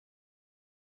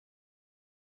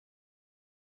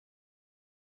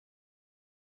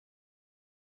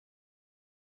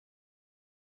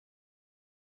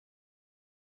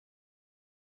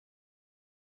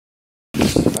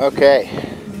Okay,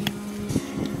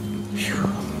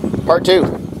 part two.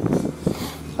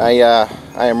 I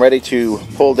am ready to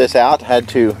pull this out. Had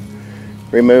to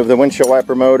remove the windshield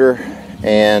wiper motor,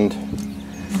 and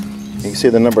you can see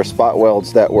the number of spot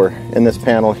welds that were in this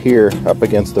panel here up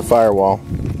against the firewall.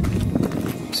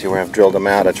 See where I've drilled them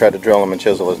out. I tried to drill them and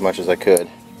chisel as much as I could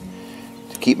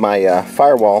to keep my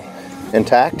firewall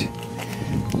intact.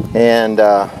 And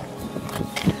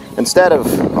instead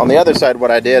of on the other side,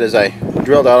 what I did is I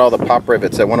drilled out all the pop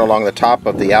rivets that went along the top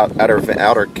of the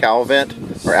outer cowl vent,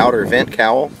 or outer vent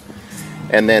cowl,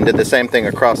 and then did the same thing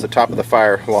across the top of the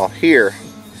firewall here,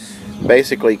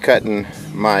 basically cutting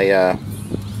my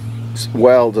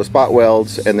welds, the spot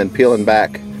welds, and then peeling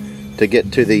back to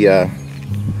get to the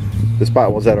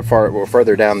spot welds that were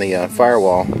further down the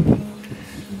firewall.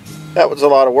 That was a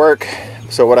lot of work.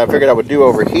 So what I figured I would do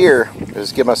over here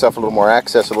is give myself a little more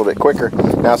access a little bit quicker.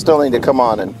 Now I still need to come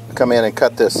in and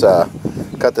cut this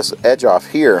edge off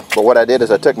here. But what I did is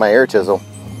I took my air chisel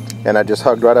and I just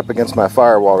hugged right up against my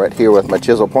firewall right here with my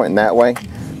chisel pointing that way.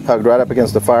 Hugged right up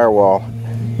against the firewall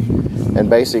and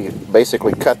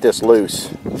basically cut this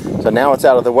loose. So now it's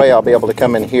out of the way. I'll be able to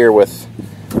come in here with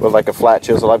like a flat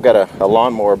chisel. I've got a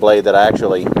lawnmower blade that I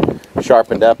actually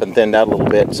sharpened up and thinned out a little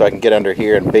bit so I can get under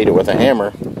here and beat it with a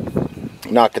hammer.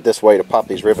 Knock it this way to pop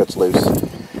these rivets loose,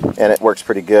 and it works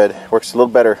pretty good. Works a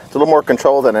little better. It's a little more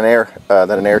control than an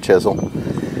air chisel.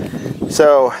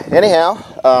 So anyhow,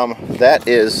 that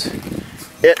is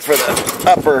it for the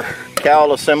upper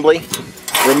cowl assembly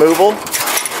removal.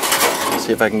 Let's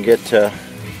see if I can get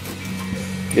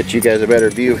you guys a better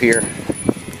view here.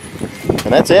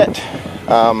 And that's it.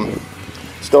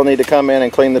 Still need to come in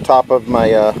and clean the top of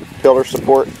my pillar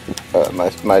support,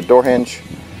 my door hinge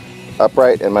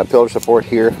upright, and my pillar support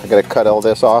here. I got to cut all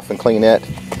this off and clean it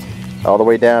all the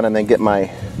way down, and then get my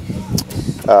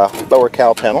lower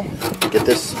cowl panel. Get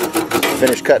this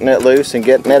finished cutting it loose and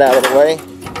getting it out of the way.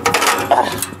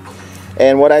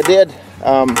 And what I did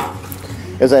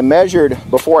is I measured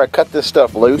before I cut this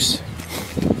stuff loose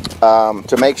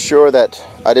to make sure that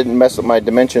I didn't mess up my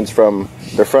dimensions from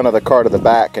the front of the car to the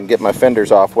back and get my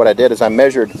fenders off. What I did is I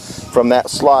measured from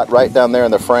that slot right down there in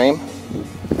the frame,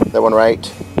 that one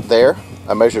right there.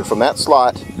 I measured from that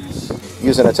slot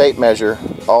using a tape measure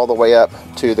all the way up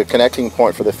to the connecting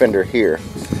point for the fender here.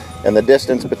 And the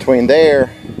distance between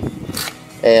there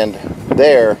and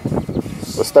there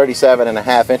was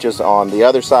 37.5 inches on the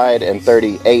other side and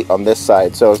 38 on this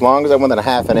side. So as long as I went a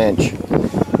half an inch.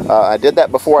 I did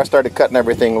that before I started cutting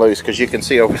everything loose, because you can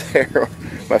see over there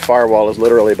my firewall is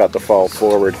literally about to fall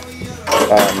forward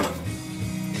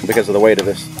because of the weight of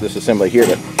this assembly here.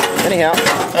 But anyhow,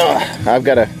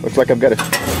 looks like I've got a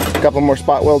couple more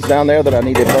spot welds down there that I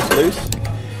need to bust loose.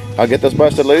 I'll get those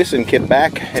busted loose and get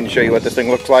back and show you what this thing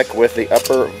looks like with the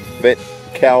upper vent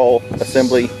cowl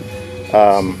assembly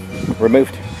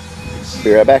removed.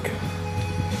 Be right back.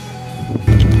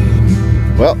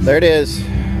 Well, there it is.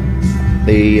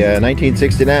 The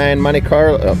 1969 Monte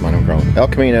Carlo El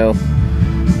Camino,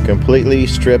 completely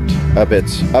stripped of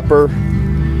its upper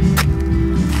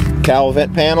cowl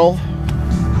vent panel,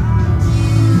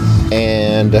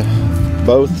 and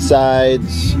both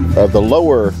sides of the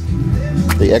lower,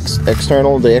 the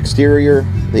exterior,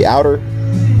 the outer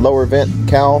lower vent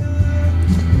cowl,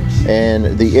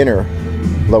 and the inner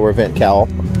lower vent cowl,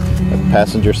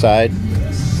 passenger side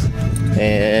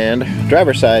and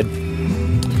driver side.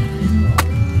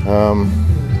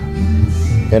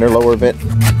 Inner lower vent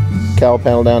cowl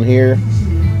panel down here,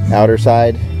 outer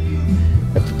side.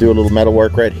 Have to do a little metal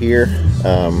work right here.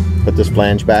 Put this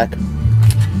flange back.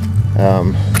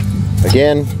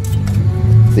 Again,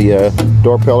 the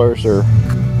door pillars or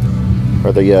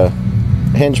the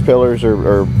hinge pillars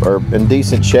are in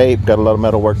decent shape. Got a lot of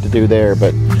metal work to do there,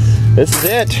 but this is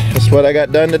it. This is what I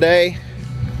got done today.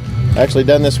 Actually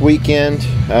done this weekend.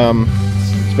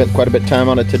 Spent quite a bit of time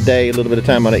on it today, a little bit of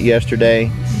time on it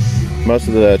yesterday. Most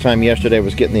of the time yesterday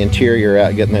was getting the interior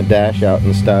out, getting the dash out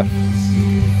and stuff.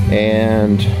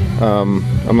 And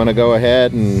I'm going to go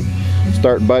ahead and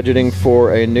start budgeting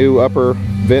for a new upper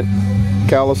vent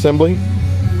cowl assembly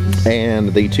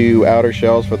and the two outer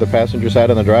shells for the passenger side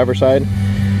and the driver side.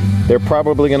 They're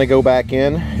probably going to go back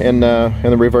in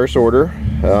the reverse order.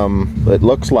 It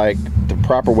looks like the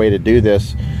proper way to do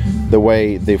this, the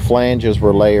way the flanges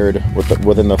were layered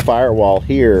within the firewall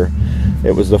here,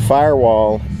 it was the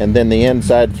firewall, and then the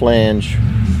inside flange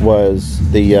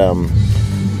was the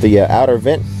outer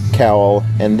vent cowl,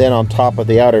 and then on top of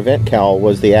the outer vent cowl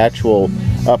was the actual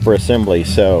upper assembly.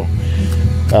 So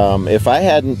if I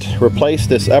hadn't replaced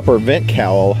this upper vent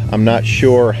cowl, I'm not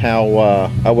sure how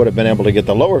I would have been able to get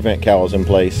the lower vent cowls in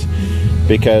place,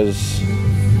 because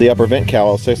the upper vent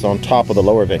cowl sits on top of the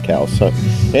lower vent cowl. So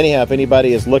anyhow, if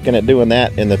anybody is looking at doing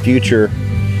that in the future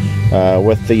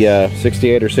with the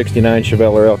 68 or 69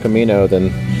 Chevelle or El Camino,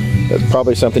 then that's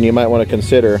probably something you might want to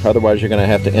consider. Otherwise, you're going to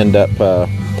have to end up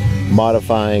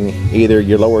modifying either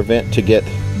your lower vent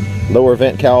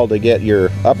cowl to get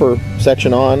your upper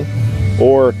section on,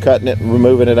 or cutting it,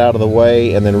 removing it out of the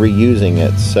way, and then reusing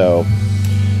it. So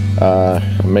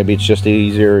maybe it's just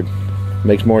easier,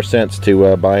 makes more sense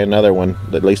to buy another one,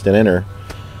 at least an inner.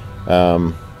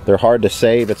 They're hard to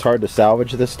save. It's hard to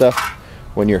salvage this stuff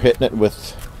when you're hitting it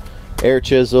with air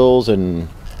chisels and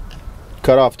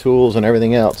cut off tools and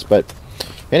everything else. But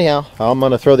anyhow, I'm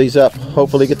gonna throw these up,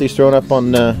 hopefully get these thrown up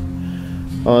on the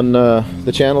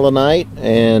channel tonight,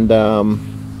 and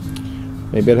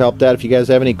maybe it helped out. If you guys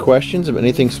have any questions of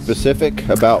anything specific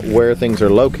about where things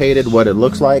are located, what it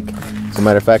looks like. As a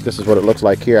matter of fact, this is what it looks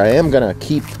like here. I am gonna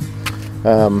keep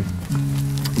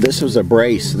this was a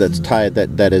brace that's tied,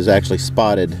 that is actually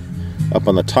spotted up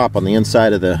on the top, on the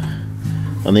inside of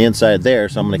inside there,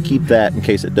 so I'm going to keep that in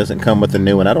case it doesn't come with the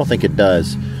new one. I don't think it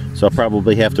does, so I'll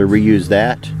probably have to reuse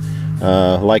that.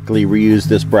 Likely reuse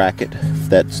this bracket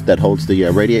that holds the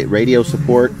radio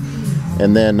support,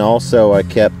 and then also I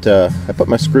put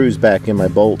my screws back in, my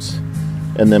bolts,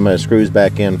 and then my screws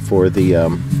back in for the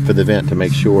vent to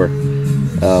make sure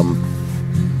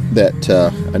that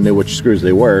I knew which screws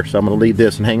they were. So I'm going to leave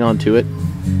this and hang on to it.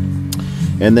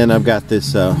 And then I've got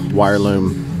this wire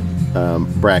loom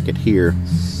bracket here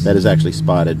that is actually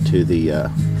spotted to the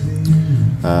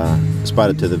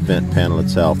vent panel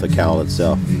itself, the cowl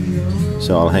itself.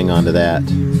 So I'll hang on to that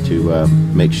to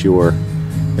make sure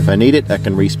if I need it, I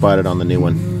can respot it on the new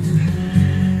one.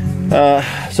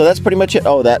 So that's pretty much it.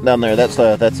 Oh, that down there, that's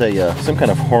a some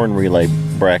kind of horn relay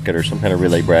bracket or some kind of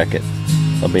relay bracket.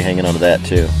 I'll be hanging on to that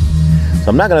too. So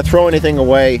I'm not going to throw anything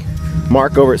away.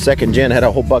 Mark over at Second Gen had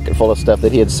a whole bucket full of stuff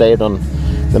that he had saved on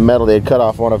the metal they had cut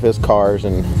off one of his cars,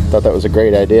 and thought that was a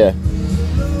great idea.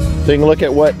 So you can look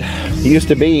at what used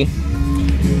to be,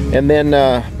 and then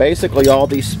basically all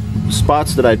these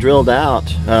spots that I drilled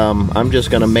out, I'm just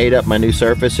going to mate up my new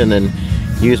surface and then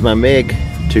use my MIG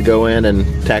to go in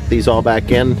and tack these all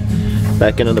back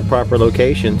into the proper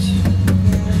locations.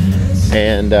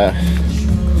 And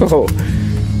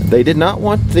they did not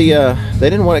want they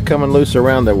didn't want it coming loose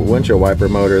around the windshield wiper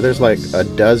motor. There's like a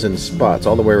dozen spots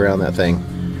all the way around that thing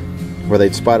where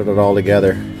they'd spotted it all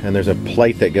together, and there's a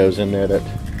plate that goes in there that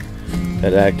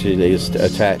actually is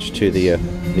attached to the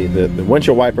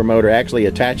windshield wiper motor. Actually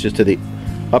attaches to the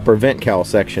upper vent cowl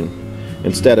section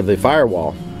instead of the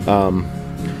firewall.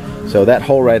 So that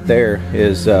hole right there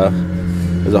is a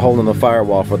hole in the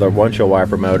firewall for the windshield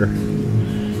wiper motor.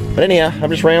 But anyhow, I'm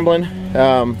just rambling.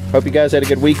 Hope you guys had a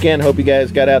good weekend. Hope you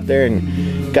guys got out there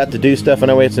and got to do stuff. I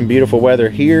know we had some beautiful weather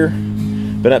here.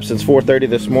 Been up since 4:30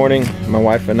 this morning. My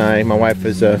wife and I. My wife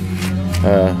is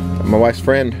my wife's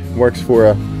friend works for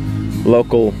a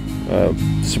local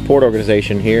support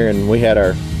organization here, and we had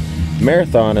our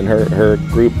marathon, and her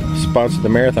group sponsored the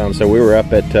marathon. So we were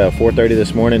up at 4:30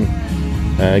 this morning,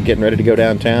 getting ready to go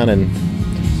downtown and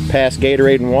pass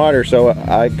Gatorade and water. So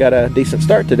I got a decent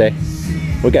start today.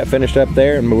 We got finished up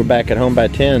there and we're back at home by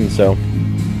 10. So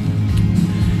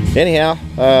anyhow,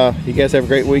 you guys have a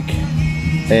great week,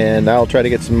 and I'll try to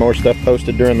get some more stuff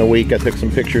posted during the week. I took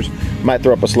some pictures, might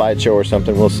throw up a slideshow or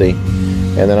something, we'll see,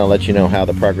 and then I'll let you know how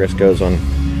the progress goes on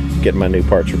getting my new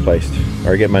parts replaced,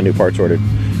 or getting my new parts ordered.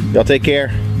 Y'all take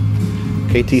care.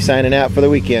 KT signing out for the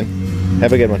weekend.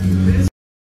 Have a good one.